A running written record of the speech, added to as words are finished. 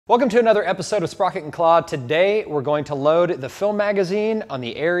Welcome to another episode of Sprocket&Claw. Today we're going to load the film magazine on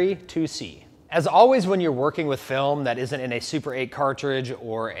the Arri 2C. As always, when you're working with film that isn't in a Super 8 cartridge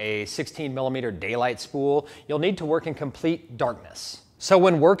or a 16mm daylight spool, you'll need to work in complete darkness. So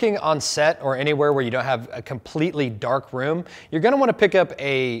when working on set or anywhere where you don't have a completely dark room, you're going to want to pick up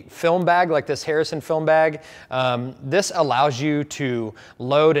a film bag like this Harrison film bag. This allows you to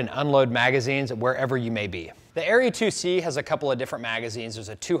load and unload magazines wherever you may be. The Arri 2C has a couple of different magazines. There's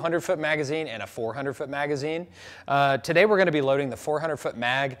a 200-foot magazine and a 400-foot magazine. Today we're going to be loading the 400-foot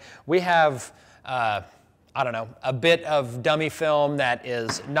mag. We have, I don't know, a bit of dummy film that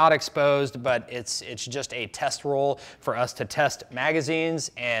is not exposed, but it's just a test roll for us to test magazines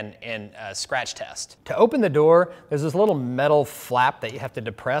and scratch test. To open the door, there's this little metal flap that you have to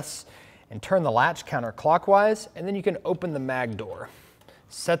depress and turn the latch counterclockwise, and then you can open the mag door.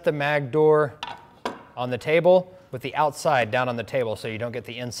 Set the mag door on the table with the outside down on the table so you don't get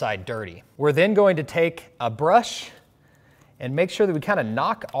the inside dirty. We're then going to take a brush and make sure that we kind of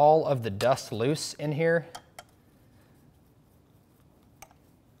knock all of the dust loose in here.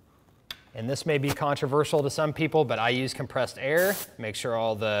 And this may be controversial to some people, but I use compressed air, make sure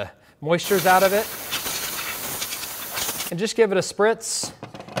all the moisture's out of it. And just give it a spritz.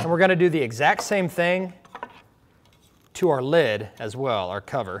 And we're gonna do the exact same thing to our lid as well, our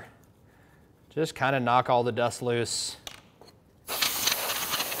cover. Just kind of knock all the dust loose.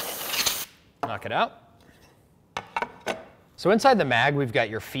 Knock it out. So inside the mag, we've got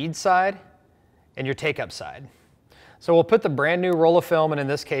your feed side and your take-up side. So we'll put the brand new roll of film, and in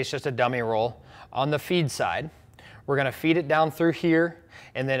this case, just a dummy roll, on the feed side. We're gonna feed it down through here,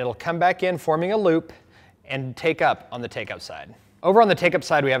 and then it'll come back in, forming a loop, and take up on the take-up side. Over on the take-up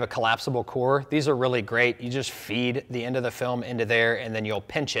side, we have a collapsible core. These are really great. You just feed the end of the film into there, and then you'll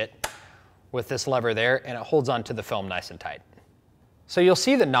pinch it with this lever there, and it holds onto the film nice and tight. So you'll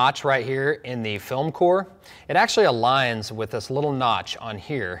see the notch right here in the film core. It actually aligns with this little notch on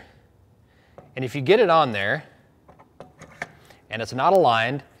here. And if you get it on there, and it's not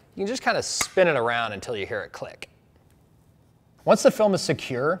aligned, you can just kind of spin it around until you hear it click. Once the film is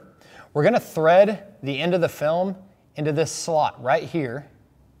secure, we're gonna thread the end of the film into this slot right here,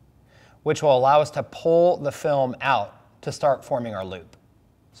 which will allow us to pull the film out to start forming our loop.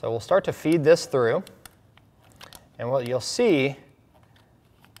 So we'll start to feed this through, and what you'll see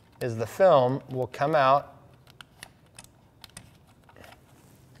is the film will come out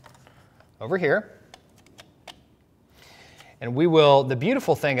over here. And we will, the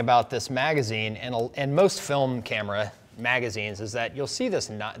beautiful thing about this magazine and most film camera magazines is that you'll see this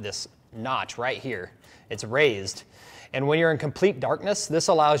notch right here. It's raised. And when you're in complete darkness, this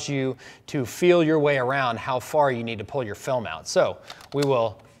allows you to feel your way around how far you need to pull your film out. So we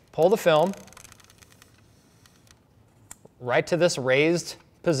will pull the film right to this raised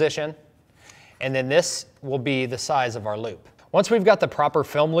position, and then this will be the size of our loop. Once we've got the proper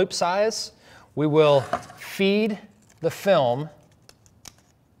film loop size, we will feed the film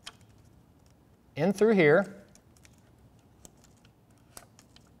in through here.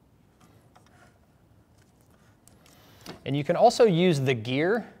 And you can also use the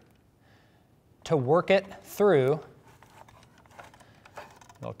gear to work it through.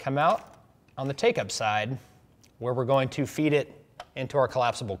 It'll come out on the take-up side where we're going to feed it into our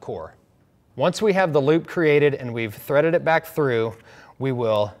collapsible core. Once we have the loop created and we've threaded it back through, we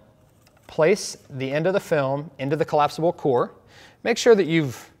will place the end of the film into the collapsible core. Make sure that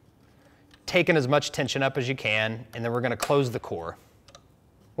you've taken as much tension up as you can, and then we're gonna close the core.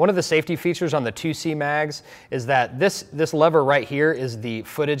 One of the safety features on the 2C mags is that this lever right here is the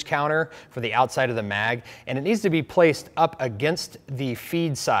footage counter for the outside of the mag, and it needs to be placed up against the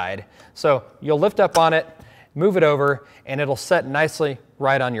feed side. So you'll lift up on it, move it over, and it'll set nicely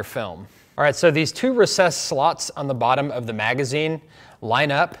right on your film. All right, so these two recessed slots on the bottom of the magazine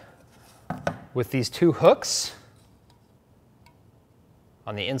line up with these two hooks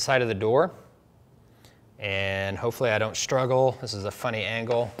on the inside of the door. And hopefully I don't struggle. This is a funny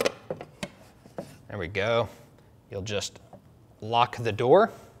angle. There we go. You'll just lock the door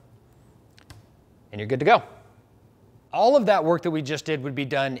and you're good to go. All of that work that we just did would be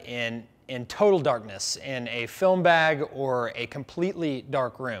done in total darkness, in a film bag or a completely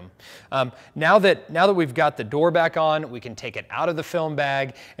dark room. Now that we've got the door back on, we can take it out of the film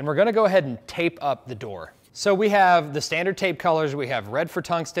bag, and we're gonna go ahead and tape up the door. So we have the standard tape colors. We have red for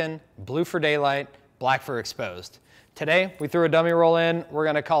tungsten, blue for daylight, black for exposed. Today, we threw a dummy roll in. We're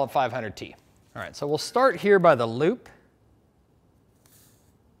gonna call it 500T. All right, so we'll start here by the loop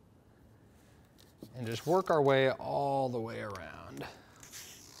and just work our way all the way around.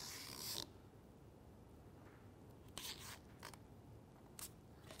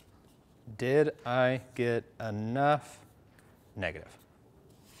 Did I get enough? Negative.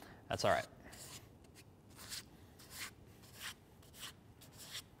 That's all right.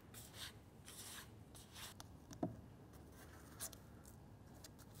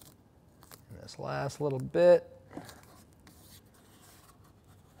 And this last little bit.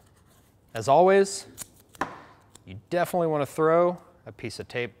 As always, you definitely want to throw a piece of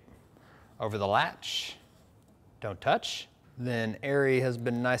tape over the latch. Don't touch. Then Arri has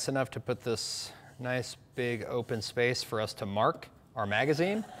been nice enough to put this nice big open space for us to mark our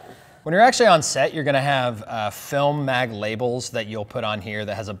magazine. When you're actually on set, you're gonna have film mag labels that you'll put on here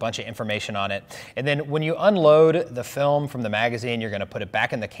that has a bunch of information on it. And then when you unload the film from the magazine, you're gonna put it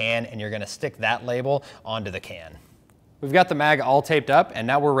back in the can and you're gonna stick that label onto the can. We've got the mag all taped up and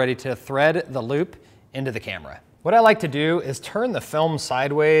now we're ready to thread the loop into the camera. What I like to do is turn the film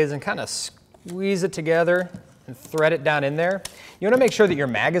sideways and kind of squeeze it together and thread it down in there. You want to make sure that your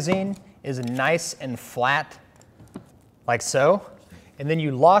magazine is nice and flat, like so. And then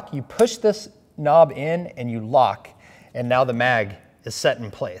you lock, you push this knob in and you lock, and now the mag is set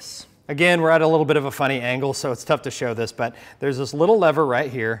in place. Again, we're at a little bit of a funny angle, so it's tough to show this, but there's this little lever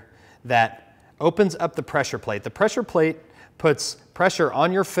right here that opens up the pressure plate. The pressure plate puts pressure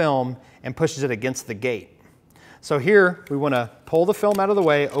on your film and pushes it against the gate. So here, we want to pull the film out of the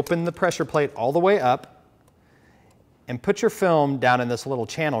way, open the pressure plate all the way up, and put your film down in this little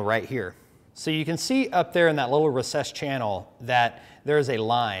channel right here. So you can see up there in that little recessed channel that there's a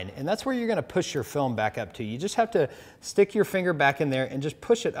line, and that's where you're gonna push your film back up to. You just have to stick your finger back in there and just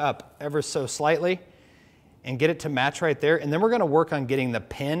push it up ever so slightly and get it to match right there. And then we're gonna work on getting the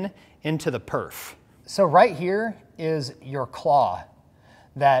pin into the perf. So right here is your claw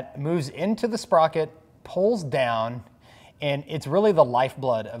that moves into the sprocket, pulls down, and it's really the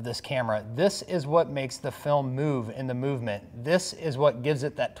lifeblood of this camera. This is what makes the film move in the movement. This is what gives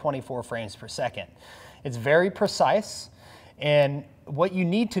it that 24 frames per second. It's very precise, and what you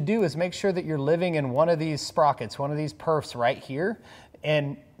need to do is make sure that you're living in one of these sprockets, one of these perfs right here,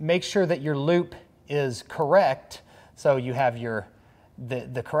 and make sure that your loop is correct. So you have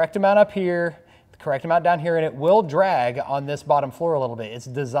the correct amount up here, correct amount down here, and it will drag on this bottom floor a little bit. It's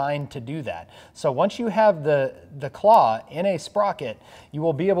designed to do that. So once you have the claw in a sprocket, you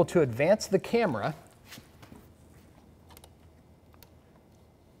will be able to advance the camera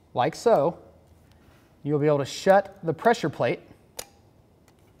like so. You'll be able to shut the pressure plate.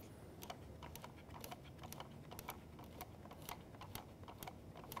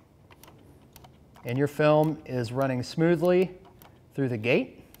 And your film is running smoothly through the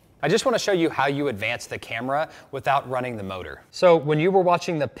gate. I just want to show you how you advance the camera without running the motor. So when you were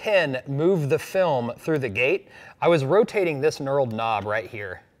watching the pin move the film through the gate, I was rotating this knurled knob right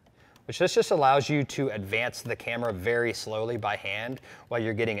here, which this just allows you to advance the camera very slowly by hand while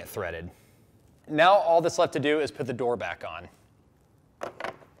you're getting it threaded. Now all that's left to do is put the door back on.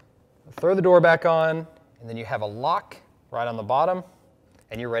 Throw the door back on, and then you have a lock right on the bottom,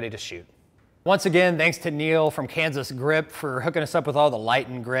 and you're ready to shoot. Once again, thanks to Neil from Kansas Grip for hooking us up with all the light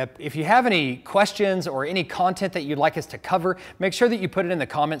and grip. If you have any questions or any content that you'd like us to cover, make sure that you put it in the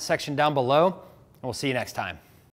comments section down below, and we'll see you next time.